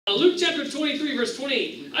Luke chapter 23, verse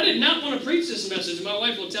 28. I did not want to preach this message. My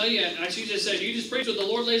wife will tell you. She just said, you just preach what the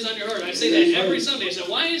Lord lays on your heart. I say that every Sunday. I said,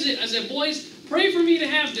 why is it? I said, boys, pray for me to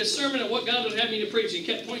have discernment of what God would have me to preach. And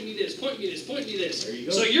kept pointing me this, pointing me this, pointing me this.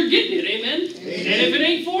 So you're getting it, amen? Amen? And if it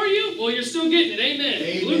ain't for you, well, you're still getting it, amen?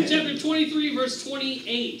 Amen. Luke chapter 23, verse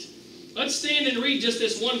 28. Let's stand and read just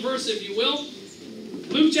this one verse, if you will.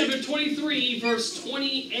 Luke chapter 23, verse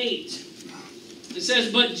 28. It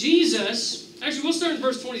says, but Jesus... Actually, we'll start in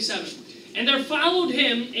verse 27. And there followed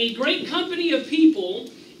him a great company of people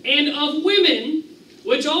and of women,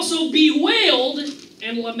 which also bewailed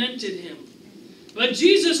and lamented him. But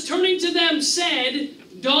Jesus, turning to them, said,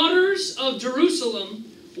 daughters of Jerusalem,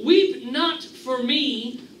 weep not for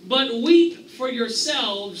me, but weep for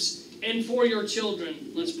yourselves and for your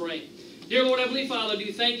children. Let's pray. Dear Lord, Heavenly Father,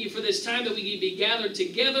 do thank you for this time that we can be gathered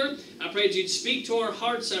together. I pray that you'd speak to our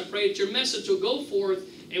hearts. I pray that your message will go forth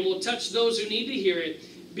and will touch those who need to hear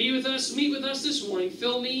it. Be with us, meet with us this morning.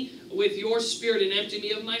 Fill me with your spirit and empty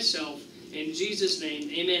me of myself. In Jesus' name,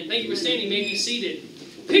 amen. Thank you for standing. You may be seated.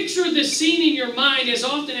 Picture this scene in your mind as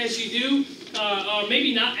often as you do, or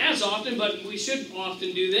maybe not as often, but we should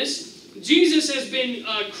often do this. Jesus has been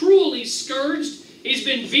cruelly scourged. He's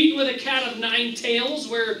been beaten with a cat of nine tails,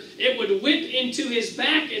 where it would whip into his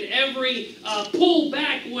back, and every pull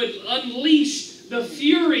back would unleash the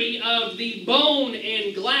fury of the bone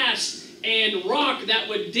and glass and rock that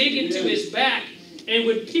would dig into his back and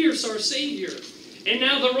would pierce our Savior. And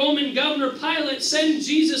now the Roman governor Pilate sends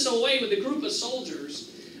Jesus away with a group of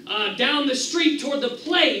soldiers down the street toward the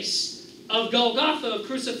place of Golgotha, of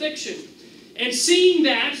crucifixion. And seeing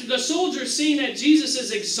that, the soldiers, seeing that Jesus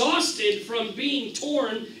is exhausted from being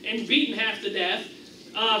torn and beaten half to death,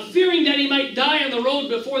 fearing that he might die on the road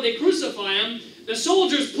before they crucify him, the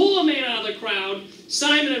soldiers pull a man out of the crowd,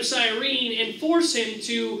 Simon of Cyrene, and force him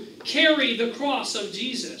to carry the cross of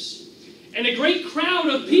Jesus. And a great crowd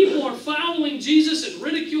of people are following Jesus and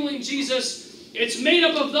ridiculing Jesus. It's made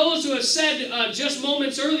up of those who have said just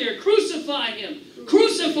moments earlier, crucify him,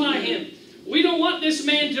 crucify him. We don't want this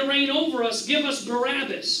man to reign over us. Give us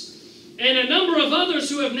Barabbas. And a number of others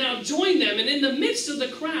who have now joined them. And in the midst of the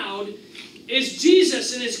crowd is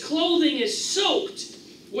Jesus, and his clothing is soaked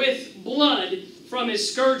with blood from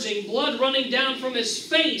his scourging, blood running down from his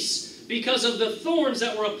face because of the thorns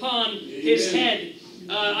that were upon his head.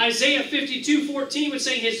 Isaiah 52:14 would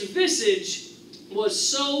say his visage was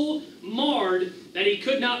so marred that he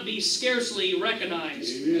could not be scarcely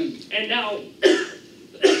recognized. Amen. And now,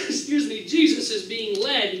 excuse me, Jesus is being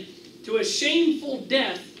led to a shameful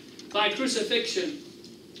death by crucifixion.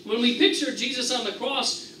 When we picture Jesus on the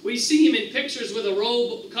cross, we see him in pictures with a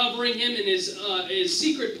robe covering him in his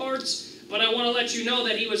secret parts. But I want to let you know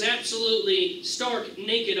that he was absolutely stark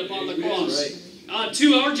naked upon the cross. Right.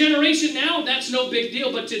 To our generation now, that's no big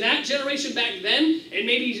deal. But to that generation back then, and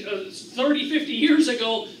maybe 30, 50 years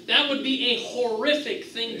ago, that would be a horrific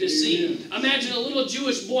thing to see. Imagine a little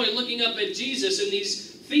Jewish boy looking up at Jesus and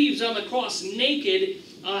these thieves on the cross naked,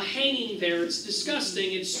 hanging there. It's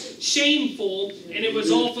disgusting. It's shameful. And it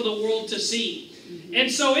was all for the world to see. And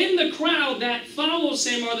so in the crowd that follows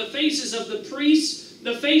him are the faces of the priests,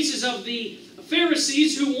 the faces of the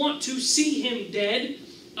Pharisees who want to see him dead.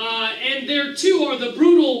 And there too are the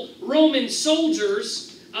brutal Roman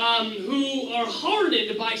soldiers who are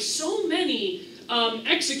hardened by so many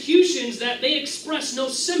executions that they express no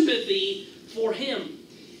sympathy for him.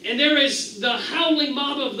 And there is the howling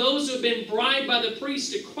mob of those who have been bribed by the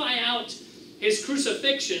priests to cry out his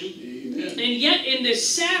crucifixion. Amen. And yet in this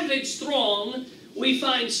savage throng, we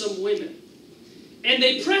find some women. And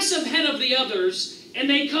they press ahead of the others, and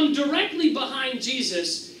they come directly behind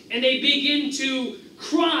Jesus, and they begin to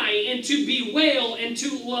cry and to bewail and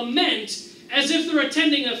to lament as if they're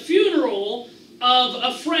attending a funeral of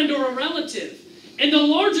a friend or a relative. And the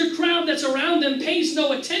larger crowd that's around them pays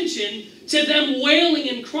no attention to them wailing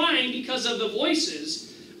and crying because of the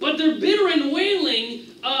voices, but their bitter and wailing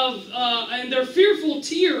and their fearful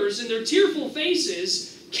tears and their tearful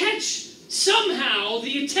faces catch somehow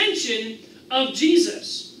the attention of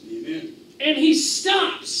Jesus. Amen. And he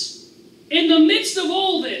stops in the midst of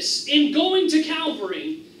all this, in going to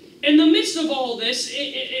Calvary. In the midst of all this,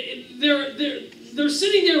 they're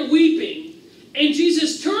sitting there weeping, and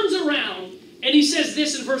Jesus turns around and he says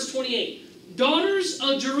this in verse 28, daughters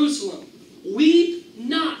of Jerusalem, weep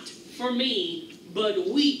not for me, but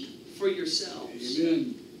weep for yourselves.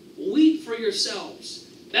 Amen. Weep for yourselves.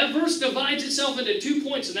 That verse divides itself into 2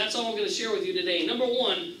 points, and that's all I'm going to share with you today. Number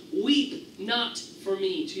one, weep not for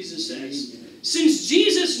me, Jesus says. Amen. Since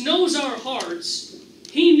Jesus knows our hearts,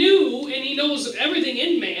 he knew, and he knows everything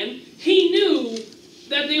in man, he knew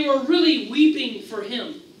that they were really weeping for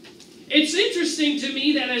him. it's interesting to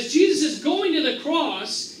me that as Jesus is going to the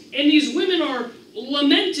cross, and these women are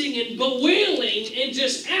lamenting and bewailing and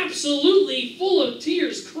just absolutely full of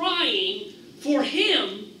tears, crying for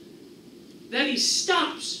him, that he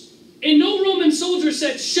stops. And no Roman soldier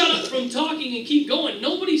said, shut up from talking and keep going.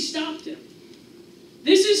 Nobody stopped him.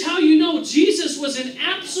 This is how you know Jesus was in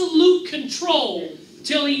absolute control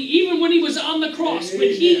till even when he was on the cross, when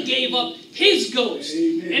he gave up his ghost.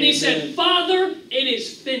 And he said, Father, it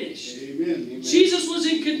is finished. Jesus was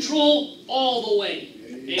in control all the way.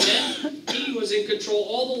 Amen. He was in control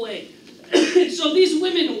all the way. So these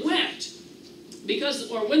women wept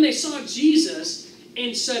or when they saw Jesus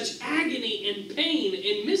in such agony and pain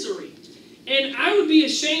and misery. And I would be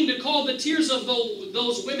ashamed to call the tears of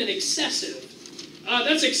those women excessive.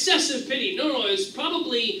 That's excessive pity. No, it's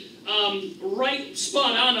probably right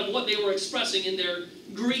spot on of what they were expressing in their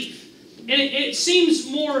grief. And it seems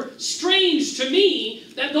more strange to me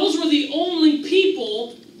that those were the only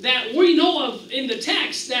people that we know of in the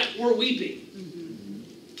text that were weeping.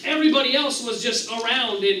 Everybody else was just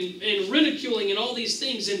around and ridiculing and all these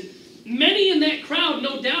things. And many in that crowd,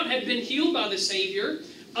 no doubt, had been healed by the Savior.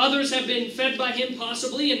 Others have been fed by him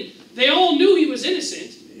possibly, and they all knew he was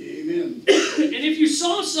innocent. Amen. And if you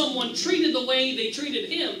saw someone treated the way they treated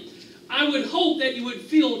him, I would hope that you would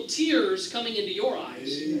feel tears coming into your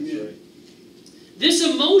eyes. Amen. This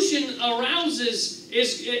emotion arouses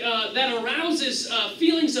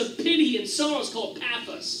feelings of pity and sorrow. It's called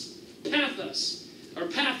pathos.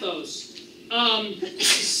 Pathos.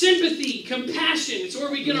 Sympathy, compassion. It's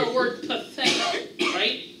where we get our word pathetic,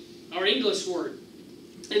 right? Our English word.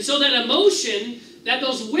 And so that emotion that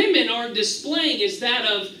those women are displaying is that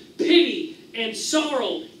of pity and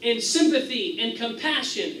sorrow and sympathy and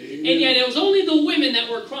compassion. Amen. And yet it was only the women that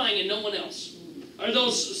were crying and no one else. Or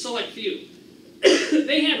those select few.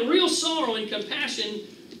 They had real sorrow and compassion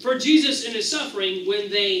for Jesus and his suffering when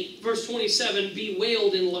they, verse 27,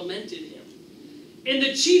 bewailed and lamented him. And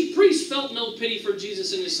the chief priests felt no pity for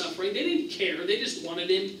Jesus and his suffering. They didn't care. They just wanted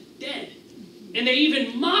him dead. And they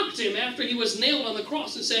even mocked him after he was nailed on the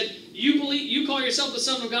cross and said, you call yourself the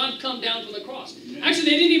Son of God? Come down from the cross. Amen. Actually,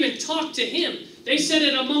 they didn't even talk to him. They said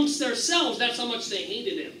it amongst themselves. That's how much they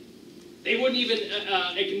hated him. They wouldn't even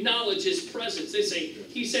acknowledge his presence. They say,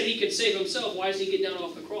 he said he could save himself. Why does he get down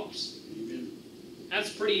off the cross? Amen.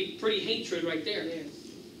 That's pretty hatred right there. Yeah.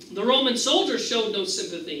 The Roman soldiers showed no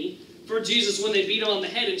sympathy for Jesus when they beat him on the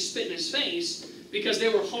head and spit in his face because they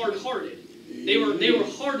were hard-hearted. They were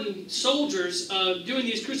hardened soldiers doing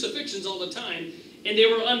these crucifixions all the time, and they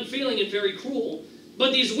were unfeeling and very cruel.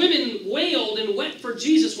 But these women wailed and wept for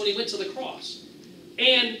Jesus when he went to the cross.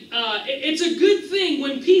 And it's a good thing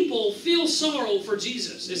when people feel sorrow for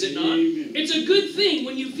Jesus, is it not? Amen. It's a good thing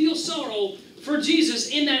when you feel sorrow for Jesus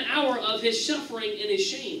in that hour of his suffering and his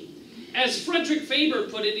shame. As Frederick Faber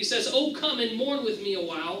put it, he says, "Oh, come and mourn with me a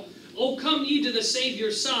while. Oh, come ye to the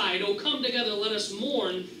Savior's side. Oh, come together, let us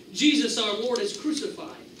mourn. Jesus our Lord is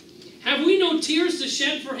crucified. Have we no tears to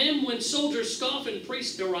shed for him when soldiers scoff and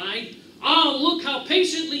priests deride? Ah, look how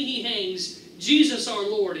patiently he hangs. Jesus our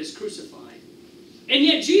Lord is crucified." And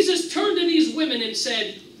yet Jesus turned to these women and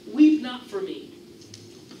said, "Weep not for me."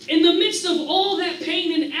 In the midst of all that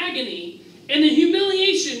pain and agony and the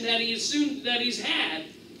humiliation that he's had,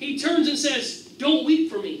 he turns and says, "Don't weep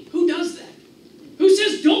for me." Who does that? Who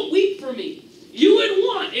says, "Don't weep for me"? You would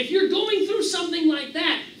want, if you're going through something like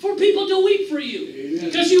that, for people to weep for you. Amen.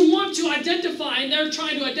 Because you want to identify, and they're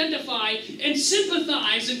trying to identify and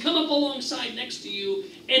sympathize and come up alongside next to you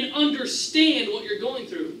and understand what you're going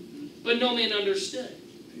through. But no man understood.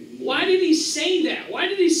 Why did he say that? Why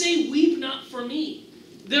did he say, "Weep not for me"?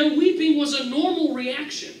 Their weeping was a normal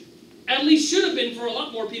reaction. At least should have been for a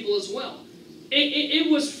lot more people as well. It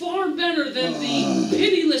was far better than the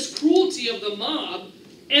pitiless cruelty of the mob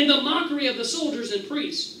and the mockery of the soldiers and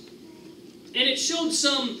priests. And it showed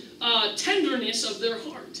some tenderness of their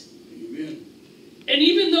heart. Amen. And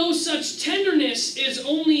even though such tenderness is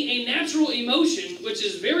only a natural emotion, which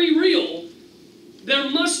is very real, there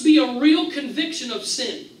must be a real conviction of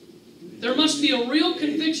sin. There must be a real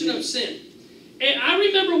conviction of sin. And I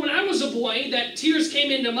remember when I was a boy that tears came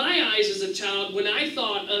into my eyes as a child when I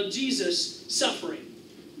thought of Jesus suffering.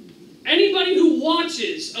 Anybody who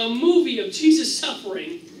watches a movie of Jesus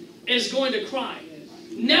suffering is going to cry.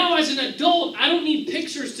 Now as an adult, I don't need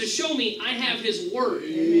pictures to show me I have his word.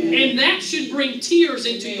 Amen. And that should bring tears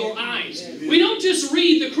into your eyes. We don't just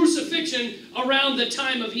read the crucifixion around the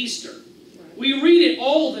time of Easter. We read it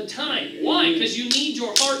all the time. Why? Because you need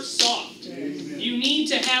your heart soft. Amen. You need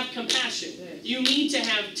to have compassion. You need to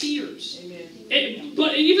have tears.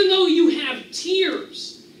 But even though you have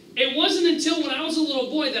tears, It wasn't until when I was a little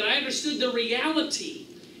boy that I understood the reality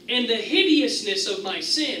and the hideousness of my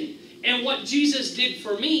sin and what Jesus did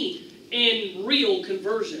for me in real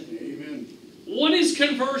conversion. Amen. What is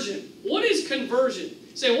conversion? What is conversion?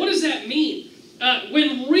 Say, what does that mean?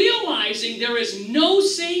 When realizing there is no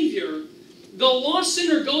Savior, the lost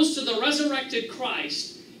sinner goes to the resurrected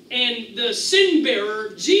Christ and the sin bearer,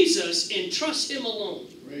 Jesus, and trusts Him alone.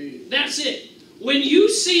 Right. That's it. When you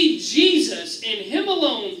see Jesus and Him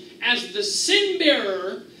alone as the sin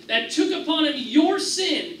bearer that took upon Him your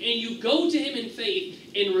sin, and you go to Him in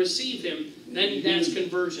faith and receive Him, then that's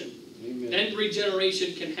conversion. Amen. Then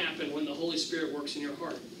regeneration can happen when the Holy Spirit works in your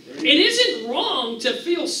heart. Right. It isn't wrong to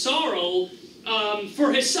feel sorrow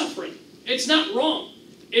for His suffering. It's not wrong.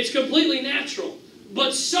 It's completely natural.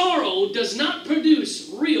 But sorrow does not produce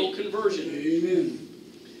real conversion. Amen.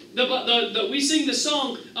 We sing the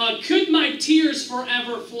song, could my tears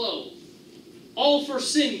forever flow? All for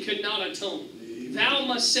sin could not atone. Amen. Thou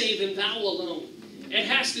must save and Thou alone. It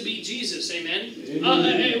has to be Jesus, amen?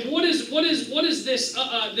 Amen. What is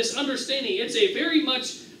this understanding? It's a very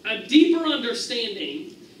much a deeper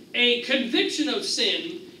understanding, a conviction of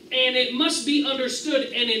sin, and it must be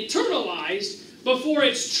understood and internalized before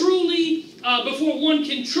it's truly, before one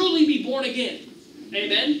can truly be born again.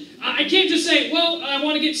 Amen? I can't just say, well, I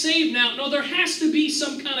want to get saved now. No, there has to be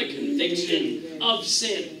some kind of conviction of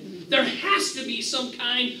sin. There has to be some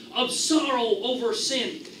kind of sorrow over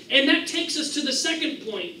sin. And that takes us to the second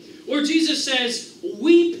point, where Jesus says,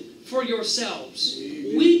 weep for yourselves.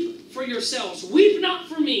 Weep for yourselves. Weep not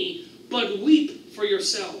for me, but weep for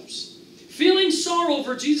yourselves. Feeling sorrow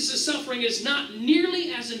over Jesus' suffering is not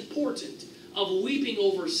nearly as important of weeping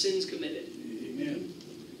over sins committed. Amen.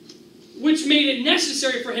 Which made it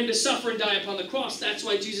necessary for Him to suffer and die upon the cross. That's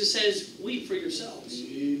why Jesus says, weep for yourselves.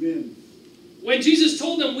 Amen. When Jesus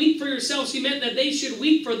told them, weep for yourselves, He meant that they should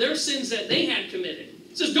weep for their sins that they had committed.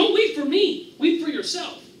 He says, don't weep for me, weep for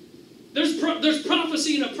yourself. There's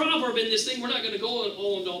prophecy and a proverb in this thing. We're not going to go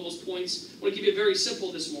all into all those points. I want to keep it very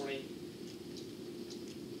simple this morning.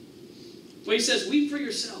 But He says, weep for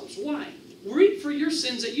yourselves. Why? Weep for your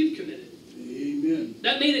sins that you've committed. Amen.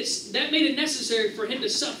 That made it necessary for Him to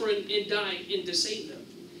suffer and die and to save them.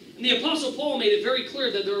 And the Apostle Paul made it very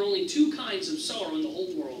clear that there are only two kinds of sorrow in the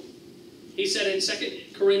whole world. He said in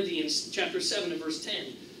 2 Corinthians chapter 7 and verse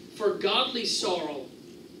 10, for godly sorrow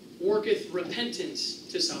worketh repentance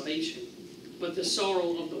to salvation, but the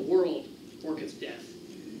sorrow of the world worketh death.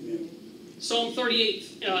 Amen. Psalm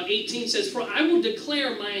 38:18 says, for I will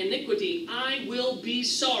declare my iniquity, I will be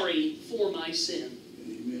sorry for my sin.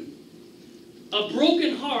 Amen. A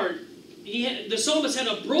broken heart, the psalmist had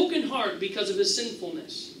a broken heart because of his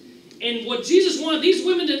sinfulness. And what Jesus wanted these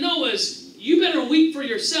women to know is, you better weep for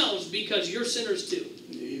yourselves because you're sinners too.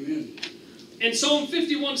 Amen. In Psalm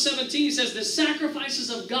 51:17 he says, the sacrifices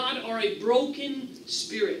of God are a broken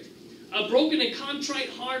spirit. A broken and contrite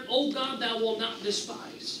heart, O God, Thou wilt not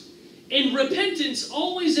despise. And repentance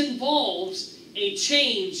always involves a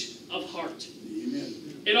change of heart. Amen.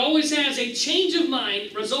 It always has a change of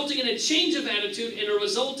mind, resulting in a change of attitude and a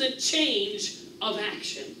resultant change of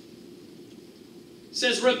action. It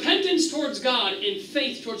says repentance towards God and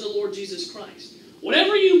faith towards the Lord Jesus Christ.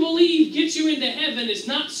 Whatever you believe gets you into heaven is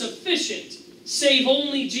not sufficient, save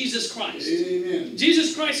only Jesus Christ. Amen.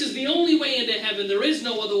 Jesus Christ is the only way into heaven. There is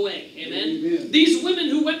no other way. Amen? Amen. These women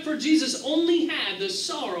who wept for Jesus only had the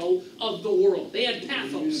sorrow of the world. They had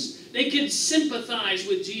pathos. Amen. They could sympathize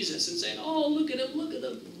with Jesus and say, oh, look at him, look at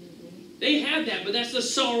him. They had that, but that's the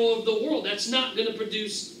sorrow of the world. That's not going to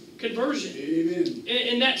produce conversion. Amen.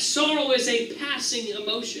 And that sorrow is a passing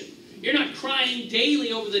emotion. You're not crying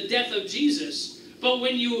daily over the death of Jesus, but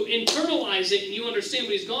when you internalize it and you understand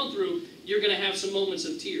what He's gone through, you're going to have some moments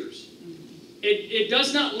of tears. It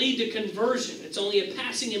does not lead to conversion. It's only a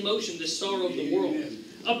passing emotion, the sorrow of the world.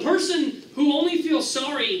 A person who only feels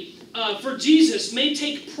sorry for Jesus may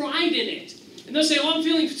take pride in it. And they'll say, oh, I'm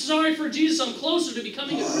feeling sorry for Jesus. I'm closer to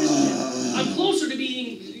becoming a Christian. I'm closer to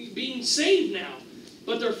being saved now.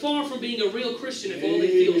 But they're far from being a real Christian if all they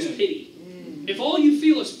feel is pity. If all you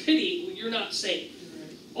feel is pity, you're not saved.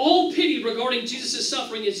 All pity regarding Jesus'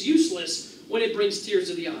 suffering is useless when it brings tears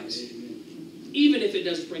to the eyes. Even if it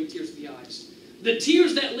doesn't bring tears to the eyes. The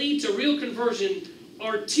tears that lead to real conversion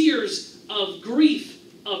are tears of grief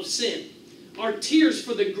of sin. Are tears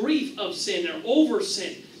for the grief of sin or over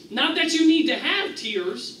sin. Not that you need to have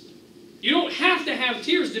tears. You don't have to have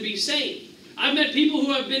tears to be saved. I've met people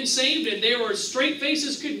who have been saved and they were as straight face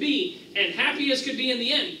as could be and happy as could be in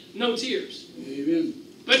the end. No tears. Amen.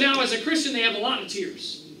 But now as a Christian they have a lot of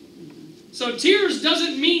tears. So tears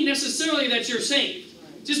doesn't mean necessarily that you're saved.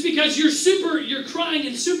 Just because you're crying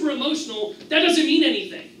and super emotional, that doesn't mean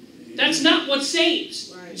anything. That's not what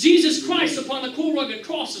saves. Right. Jesus Christ upon the cool rugged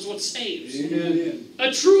cross is what saves. Amen.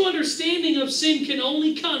 A true understanding of sin can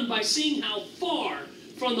only come by seeing how far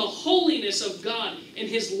from the holiness of God and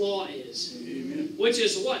His law is. Amen. Which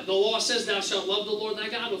is what? The law says, thou shalt love the Lord thy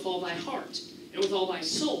God with all thy heart, and with all thy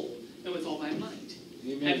soul, and with all thy mind.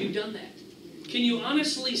 Amen. Have you done that? Can you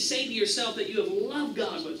honestly say to yourself that you have loved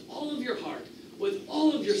God with all of your heart, with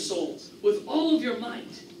all of your soul, with all of your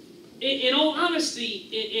mind? In all honesty,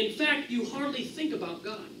 in fact, you hardly think about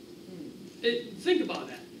God. Think about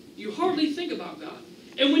that. You hardly think about God.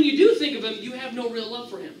 And when you do think of Him, you have no real love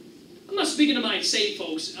for Him. I'm not speaking to my saved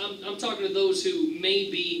folks. I'm talking to those who may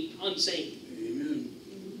be unsaved. Amen.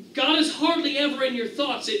 God is hardly ever in your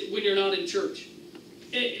thoughts when you're not in church.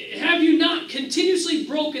 Have you not continuously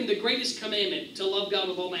broken the greatest commandment to love God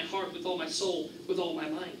with all my heart, with all my soul, with all my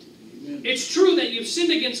mind? Amen. It's true that you've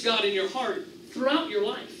sinned against God in your heart throughout your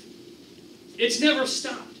life. It's never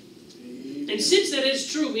stopped. Amen. And since that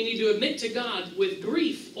is true, we need to admit to God with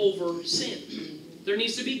grief over sin. There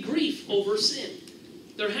needs to be grief over sin.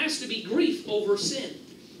 There has to be grief over sin.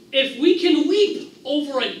 If we can weep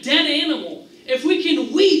over a dead animal, if we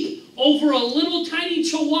can weep over a little tiny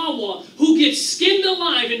chihuahua who gets skinned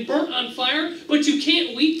alive and burnt on fire, but you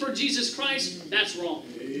can't weep for Jesus Christ, that's wrong.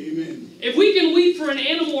 Amen. If we can weep for an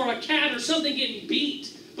animal or a cat or something getting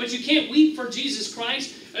beat, but you can't weep for Jesus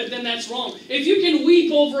Christ, then that's wrong. If you can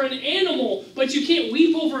weep over an animal, but you can't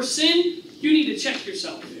weep over sin, you need to check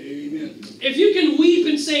yourself. Amen. If you can weep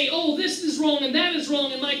and say, oh, this is wrong and that is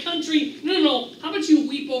wrong in my country, no. How about you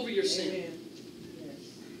weep over your sin? Amen.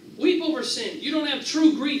 Yes. Weep over sin. You don't have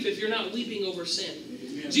true grief if you're not weeping over sin.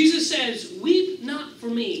 Amen. Jesus says, weep not for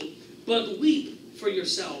me, but weep for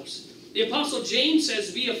yourselves. The Apostle James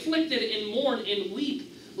says, be afflicted and mourn and weep.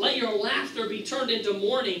 Let your laughter be turned into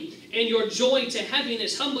mourning, and your joy to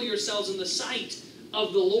heaviness. Humble yourselves in the sight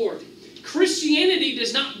of the Lord. Christianity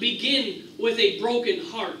does not begin with a broken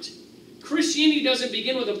heart. Christianity doesn't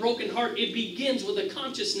begin with a broken heart. It begins with a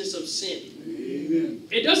consciousness of sin. Amen.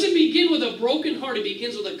 It doesn't begin with a broken heart. It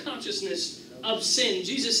begins with a consciousness of sin.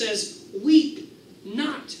 Jesus says, weep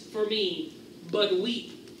not for me, but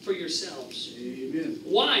weep for yourselves. Amen.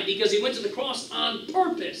 Why? Because He went to the cross on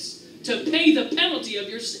purpose to pay the penalty of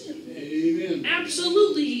your sin. Amen.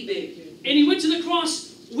 Absolutely He did. And He went to the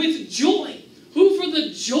cross with joy. Who for the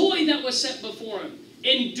joy that was set before Him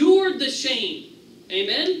endured the shame.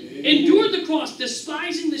 Amen? Amen. Endured the cross,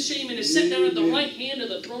 despising the shame, and is set down at the right hand of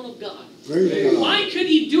the throne of God. Praise God. Why could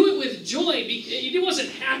He do it with joy? He wasn't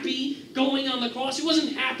happy going on the cross. He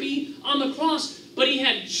wasn't happy on the cross. But He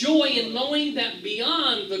had joy in knowing that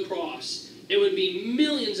beyond the cross, it would be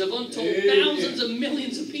millions of untold thousands of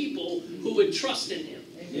millions of people who would trust in Him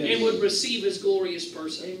and would receive His glorious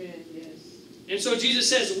person. Amen. Yes. And so Jesus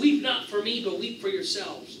says, weep not for me, but weep for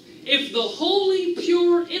yourselves. If the holy,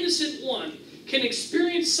 pure, innocent one can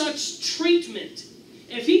experience such treatment,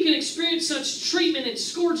 if He can experience such treatment and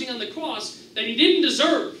scourging on the cross that He didn't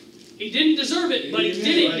deserve it, but He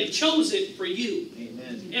did it, He chose it for you.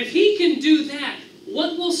 Amen. If He can do that,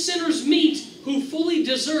 what will sinners meet who fully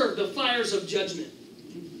deserve the fires of judgment?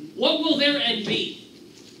 What will their end be?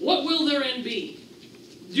 What will their end be?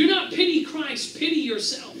 Do not pity Christ, pity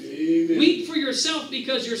yourself. Amen. Weep for yourself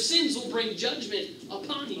because your sins will bring judgment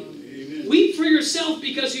upon you. Amen. Weep for yourself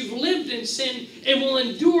because you've lived in sin and will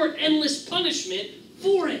endure endless punishment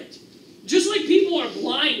for it. Just like people are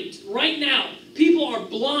blind right now, people are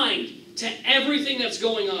blind to everything that's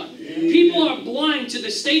going on. Amen. People are blind to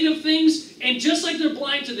the state of things, and just like they're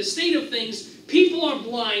blind to the state of things, people are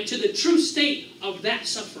blind to the true state of that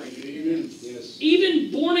suffering. Amen. Yes.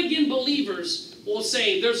 Even born-again believers will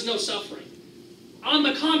say there's no suffering. On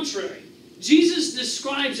the contrary, Jesus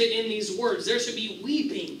describes it in these words. There should be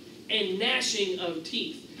weeping and gnashing of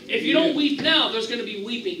teeth. If you don't weep now, there's going to be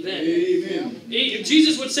weeping then. Amen.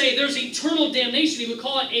 Jesus would say there's eternal damnation. He would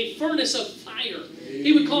call it a furnace of fire.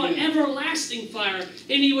 He would call it everlasting fire.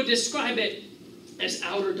 And He would describe it as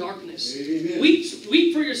outer darkness. Amen.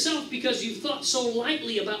 Weep for yourself because you thought so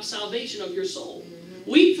lightly about salvation of your soul.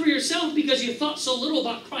 Weep for yourself because you thought so little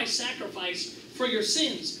about Christ's sacrifice for your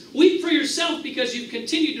sins. Weep for yourself because you've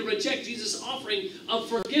continued to reject Jesus' offering of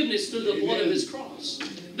forgiveness through the blood of His cross.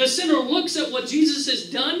 The sinner looks at what Jesus has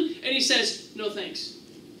done and he says, no thanks.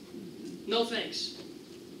 No thanks.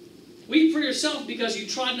 Weep for yourself because you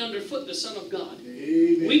trodden underfoot the Son of God.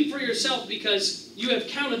 Amen. Weep for yourself because you have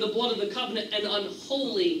counted the blood of the covenant an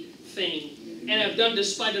unholy thing and have done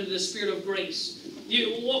despite of the Spirit of grace.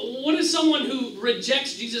 What is someone who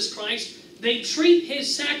rejects Jesus Christ? They treat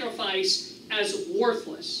His sacrifice as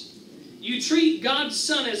worthless. You treat God's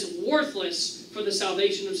Son as worthless for the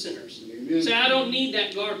salvation of sinners. Amen. Say, I don't need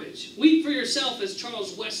that garbage. Weep for yourself as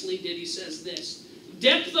Charles Wesley did. He says this.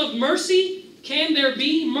 Depth of mercy, can there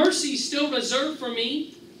be? Mercy still reserved for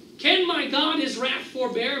me? Can my God his wrath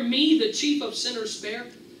forbear? Me, the chief of sinners, spare?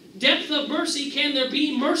 Depth of mercy, can there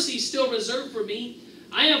be? Mercy still reserved for me?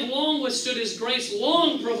 I have long withstood his grace,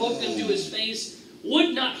 long provoked him to his face,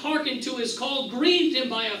 would not hearken to his call, grieved him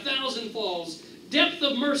by 1,000 falls. Depth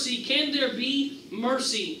of mercy, can there be?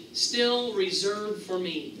 Mercy still reserved for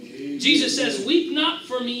me. Amen. Jesus says, weep not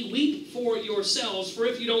for me, weep for yourselves. For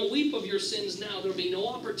if you don't weep of your sins now, there will be no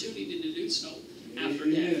opportunity to do so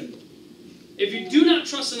after death. If you do not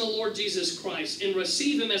trust in the Lord Jesus Christ and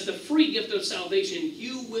receive him as the free gift of salvation,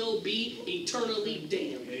 you will be eternally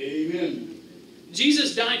damned. Amen.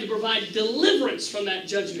 Jesus died to provide deliverance from that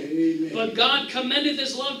judgment. Amen. But God commendeth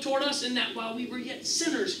his love toward us in that while we were yet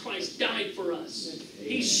sinners, Christ died for us. Amen.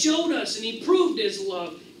 He showed us and he proved his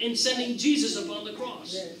love in sending Jesus upon the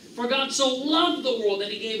cross. For God so loved the world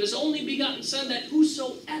that he gave his only begotten Son, that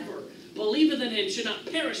whosoever believeth in him should not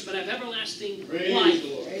perish but have everlasting Praise life. the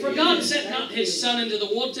Lord. For God sent not his Son into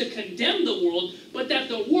the world to condemn the world, but that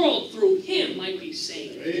the world through him might be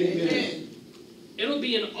saved. Amen. It'll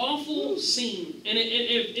be an awful scene. And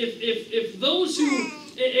if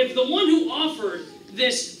the one who offered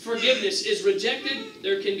this forgiveness is rejected,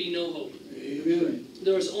 there can be no hope. Amen.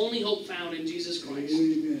 There is only hope found in Jesus Christ.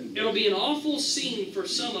 Amen. It'll be an awful scene for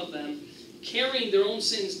some of them, carrying their own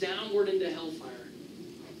sins downward into hellfire.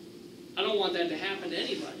 I don't want that to happen to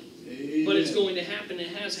anybody. Amen. But it's going to happen. It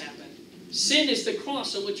has happened. Sin is the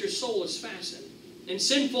cross on which your soul is fastened. And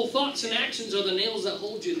sinful thoughts and actions are the nails that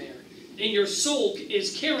hold you there. And your soul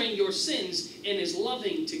is carrying your sins and is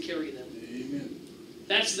loving to carry them. Amen.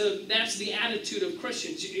 That's the attitude of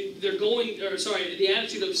Christians. The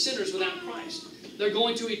attitude of sinners without Christ. They're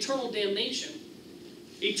going to eternal damnation.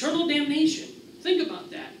 Eternal damnation. Think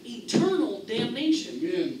about that. Eternal damnation.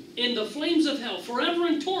 Amen. In the flames of hell, forever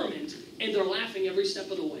in torment, and they're laughing every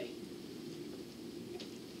step of the way.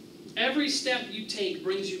 Every step you take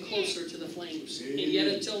brings you closer to the flames. Amen. And yet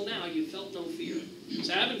until now, you felt no fear.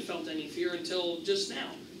 So I haven't felt any fear until just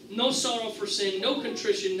now. No sorrow for sin, no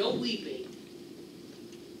contrition, no weeping.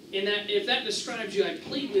 And that, if that describes you, I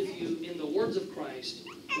plead with you in the words of Christ,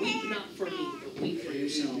 weep not for me, but weep for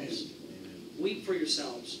yourselves. Weep for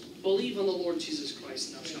yourselves. Believe on the Lord Jesus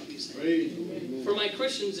Christ, and thou shalt be saved. Amen. For my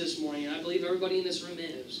Christians this morning, I believe everybody in this room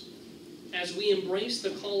is, as we embrace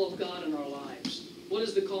the call of God in our lives. What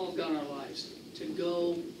is the call of God in our lives? To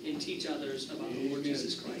go and teach others about the Lord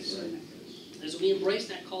Jesus Christ. As we embrace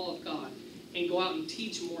that call of God and go out and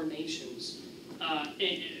teach more nations, are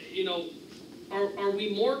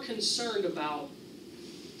we more concerned about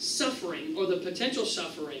suffering or the potential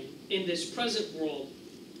suffering in this present world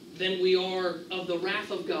than we are of the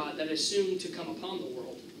wrath of God that is soon to come upon the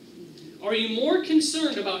world? Are you more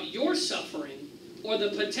concerned about your suffering or the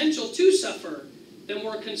potential to suffer than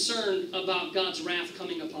we're concerned about God's wrath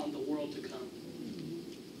coming upon the world to come?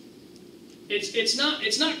 It's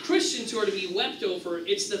not Christians who are to be wept over.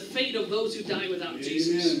 It's the fate of those who die without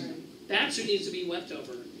Jesus. Amen. That's who needs to be wept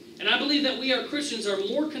over. And I believe that we Christians are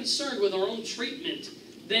more concerned with our own treatment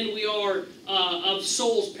than we are of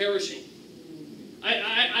souls perishing.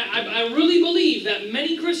 I really believe that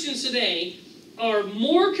many Christians today are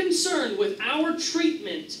more concerned with our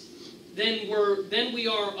treatment than we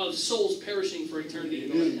are of souls perishing for eternity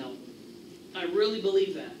and going to hell. I really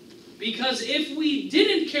believe that. Because if we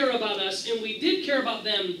didn't care about us and we did care about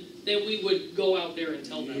them, then we would go out there and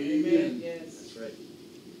tell them. Amen. Yes. That's right.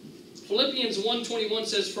 Philippians 1:21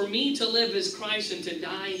 says, for me to live is Christ and to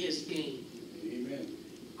die is gain. Amen.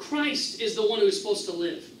 Christ is the one who is supposed to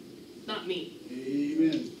live, not me.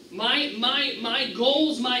 Amen. My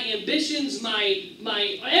goals, my ambitions,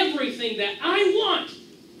 my everything that I want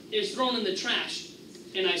is thrown in the trash.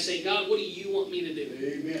 And I say, God, what do you want me to do?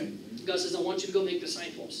 Amen. God says, I want you to go make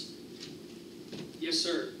disciples. Yes,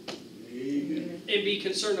 sir. Amen. And be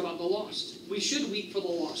concerned about the lost. We should weep for the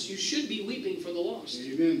lost. You should be weeping for the lost.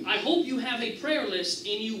 Amen. I hope you have a prayer list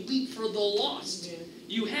and you weep for the lost. Amen.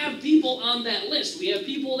 You have people on that list. We have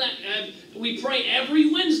people that we pray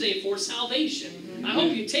every Wednesday for salvation. Amen. I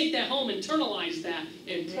hope you take that home, internalize that,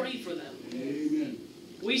 and pray for them. Amen.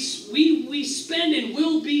 We spend and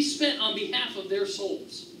will be spent on behalf of their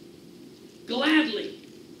souls. Gladly.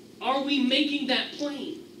 Are we making that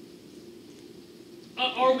plain?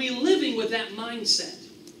 Are we living with that mindset?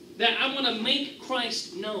 That I want to make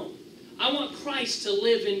Christ known. I want Christ to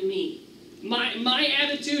live in me. My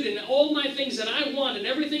attitude and all my things that I want and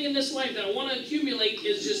everything in this life that I want to accumulate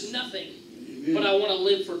is just nothing. Amen. but I want to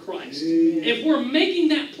live for Christ. Amen. If we're making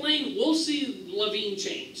that plain, we'll see Levine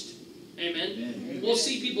changed. Amen? Amen. We'll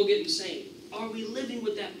see people getting saved. Are we living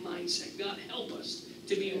with that mindset? God, help us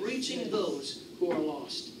to be reaching those who are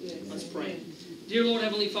lost. Let's pray. Dear Lord,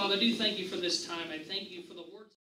 Heavenly Father, I do thank you for this time. I thank you for the word.